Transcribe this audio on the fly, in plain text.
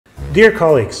Dear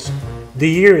colleagues, the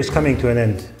year is coming to an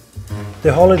end.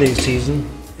 The holiday season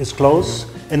is close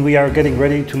and we are getting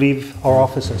ready to leave our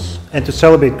offices and to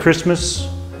celebrate Christmas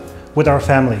with our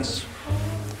families.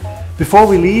 Before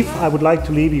we leave, I would like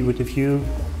to leave you with a few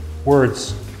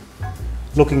words,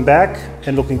 looking back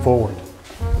and looking forward.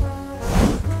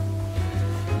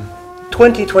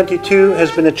 2022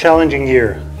 has been a challenging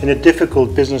year in a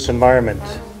difficult business environment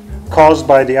caused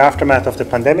by the aftermath of the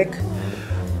pandemic,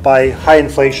 by high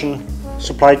inflation,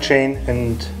 supply chain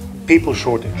and people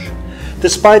shortage.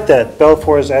 Despite that,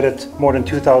 Belfor has added more than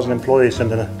 2,000 employees in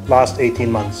the last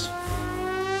 18 months.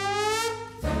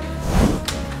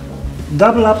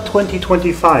 Double Up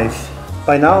 2025,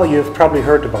 by now you have probably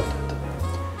heard about it.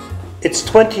 It's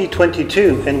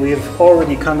 2022 and we have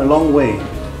already come a long way,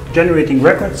 generating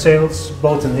record sales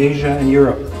both in Asia and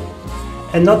Europe.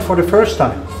 And not for the first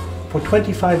time. For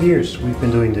 25 years we've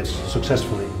been doing this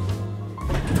successfully.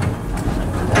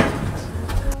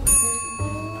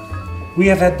 We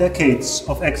have had decades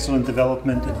of excellent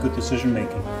development and good decision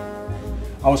making.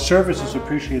 Our service is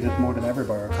appreciated more than ever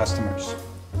by our customers.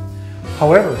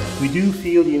 However, we do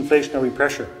feel the inflationary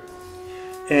pressure,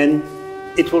 and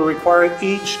it will require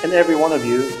each and every one of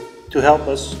you to help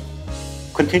us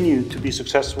continue to be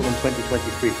successful in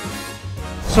 2023.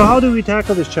 So how do we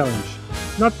tackle this challenge?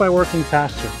 Not by working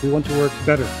faster, we want to work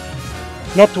better.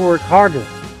 Not to work harder,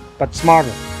 but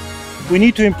smarter. We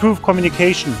need to improve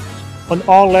communication on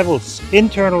all levels,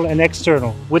 internal and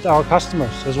external, with our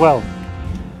customers as well.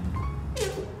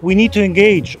 We need to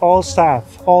engage all staff,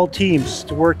 all teams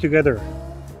to work together.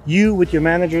 You with your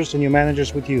managers and your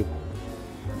managers with you.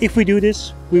 If we do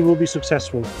this, we will be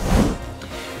successful.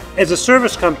 As a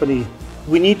service company,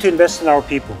 we need to invest in our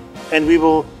people, and we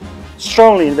will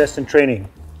strongly invest in training.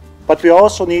 But we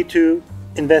also need to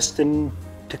invest in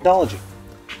technology.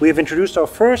 We have introduced our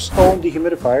first own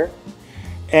dehumidifier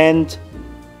and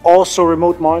also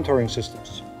remote monitoring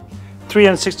systems,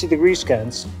 360-degree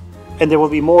scans, and there will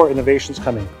be more innovations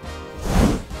coming.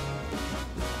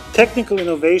 Technical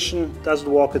innovation doesn't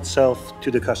walk itself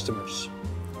to the customers.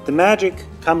 The magic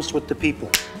comes with the people,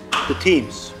 the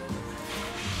teams.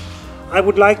 I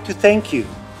would like to thank you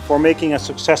for making us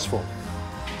successful,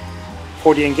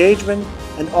 for the engagement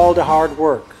and all the hard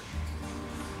work.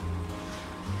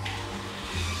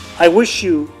 I wish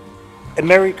you a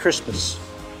Merry Christmas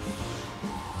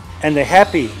and a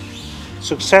happy,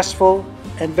 successful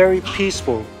and very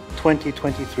peaceful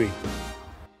 2023.